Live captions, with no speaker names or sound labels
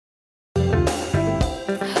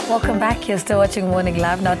Welcome back. You're still watching Morning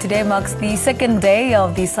Live. Now, today marks the second day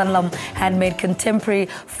of the Sanlam Handmade Contemporary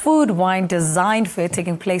Food Wine Design Fair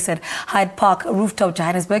taking place at Hyde Park, rooftop,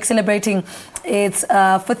 Johannesburg, celebrating its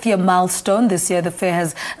fifth year milestone. This year, the fair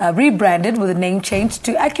has rebranded with a name change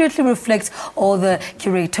to accurately reflect all the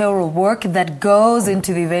curatorial work that goes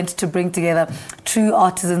into the event to bring together true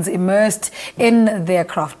artisans immersed in their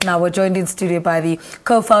craft. Now, we're joined in studio by the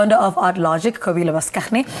co-founder of Artlogic, Cobi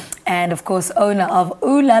Labuscagne, and of course, owner of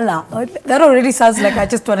Ooh La La. That already sounds like I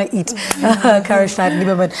just want to eat.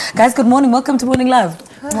 Schneid-Lieberman. Guys, good morning. Welcome to Morning Live.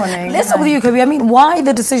 Good morning. Let's start with you, Cobi. I mean, why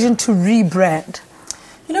the decision to rebrand?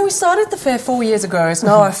 You know, we started the fair 4 years ago. It's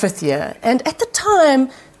now our fifth year. And at the time,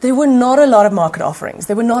 there were not a lot of market offerings.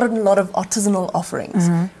 There were not a lot of artisanal offerings.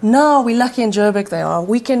 Now, we're lucky in Joburg. There are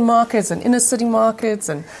weekend markets and inner city markets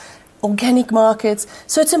and organic markets.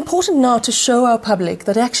 So it's important now to show our public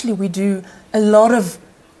that actually we do a lot of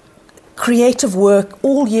creative work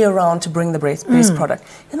all year round to bring the best product.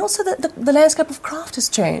 And also the landscape of craft has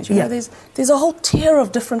changed. You know, there's a whole tier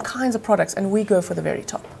of different kinds of products, and we go for the very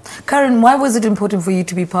top. Karen, why was it important for you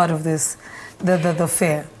to be part of this, the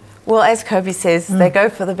fair? Well, as Cobi says, they go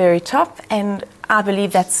for the very top, and I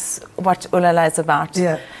believe that's what Ooh La La is about.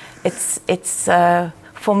 Yeah. It's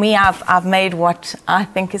for me, I've made what I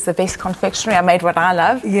think is the best confectionery. I made what I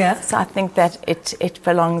love. Yeah. So I think that it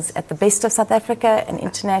belongs at the best of South Africa and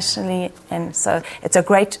internationally, and so it's a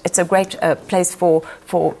great place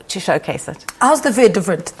to showcase it. How's the fair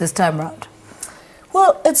different this time around?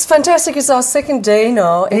 Well, it's fantastic. It's our second day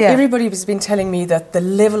now, and everybody has been telling me that the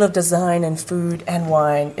level of design and food and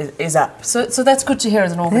wine is up. So that's good to hear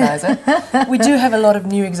as an organizer. We do have a lot of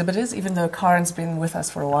new exhibitors, even though Karen's been with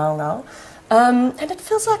us for a while now. And it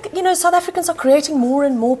feels like, you know, South Africans are creating more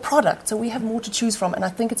and more products, so we have more to choose from, and I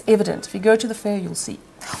think it's evident. If you go to the fair, you'll see.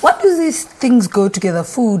 What do these things go together?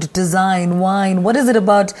 Food, design, wine. What is it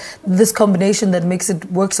about this combination that makes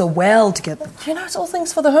it work so well together? You know, it's all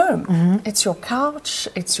things for the home. It's your couch,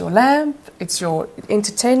 it's your lamp, it's your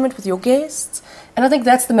entertainment with your guests. And I think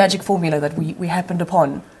that's the magic formula that we happened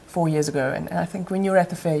upon 4 years ago, and I think when you're at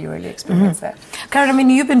the fair, you really experience that. Karen, I mean,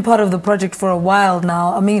 you've been part of the project for a while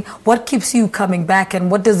now. I mean, what keeps you coming back,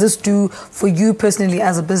 and what does this do for you personally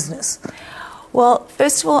as a business? Well,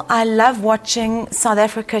 first of all, I love watching South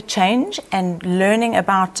Africa change and learning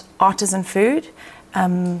about artisan food.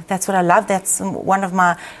 That's what I love. That's one of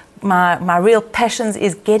my real passions,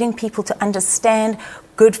 is getting people to understand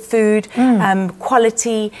good food,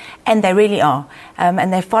 quality, and they really are.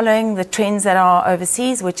 And they're following the trends that are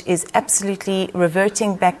overseas, which is absolutely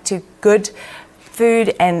reverting back to good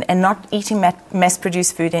food and not eating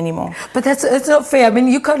mass-produced food anymore. But it's not fair. I mean,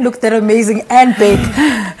 you can't look that amazing and bake.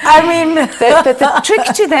 I mean... But the trick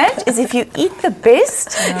to that is if you eat the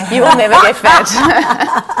best, you will never get fat.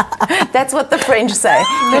 That's what the French say.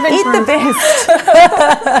 Eat the best.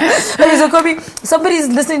 Okay, so Cobi, somebody's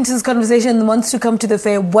listening to this conversation and wants to come to the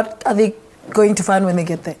fair. What are they going to find when they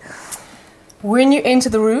get there? When you enter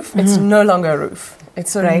the roof, it's no longer a roof.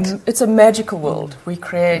 It's a magical world.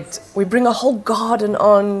 We bring a whole garden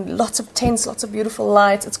on, lots of tents, lots of beautiful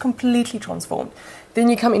lights. It's completely transformed. Then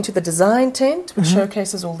you come into the design tent, which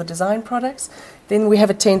showcases all the design products. Then we have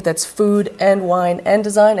a tent that's food and wine and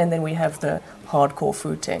design, and then we have the hardcore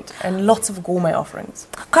food tent and lots of gourmet offerings.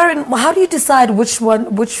 Karen, how do you decide which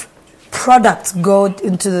products go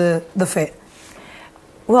into the fair?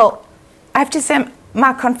 Well, I have to say,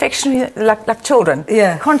 my confectionery, like children,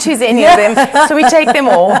 can't choose any of them, so we take them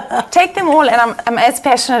all. And I'm as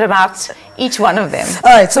passionate about each one of them.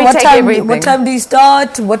 All right, so what time do you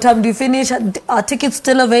start? What time do you finish? Are tickets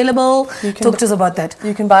still available? Talk to us about that.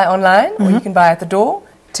 You can buy online, or you can buy at the door.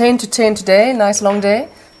 10 to 10 today, nice long day.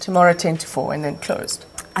 Tomorrow 10 to 4, and then closed.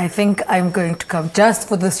 I think I'm going to come just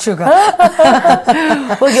for this sugar.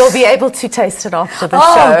 Well, you'll be able to taste it after the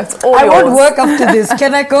show. It's all I yours. won't work after this.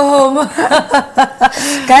 Can I go home?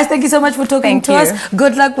 Guys, thank you so much for talking to us.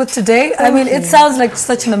 Good luck with today. I mean, it sounds like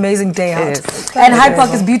such an amazing day out. And Hyde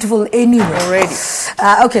Park is beautiful anyway. Already.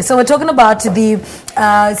 Okay, so we're talking about the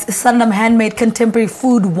Sanlam Handmade Contemporary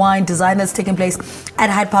Food Wine Designers taking place at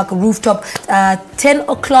Hyde Park rooftop 10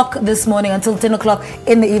 o'clock this morning until 10 o'clock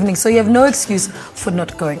in the evening. So you have no excuse for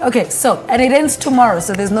not going. Okay, so, and it ends tomorrow,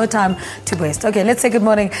 so there's no time to waste. Okay, let's say good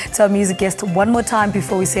morning to our music guest one more time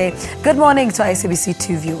before we say good morning to our SABC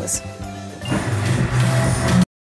 2 viewers.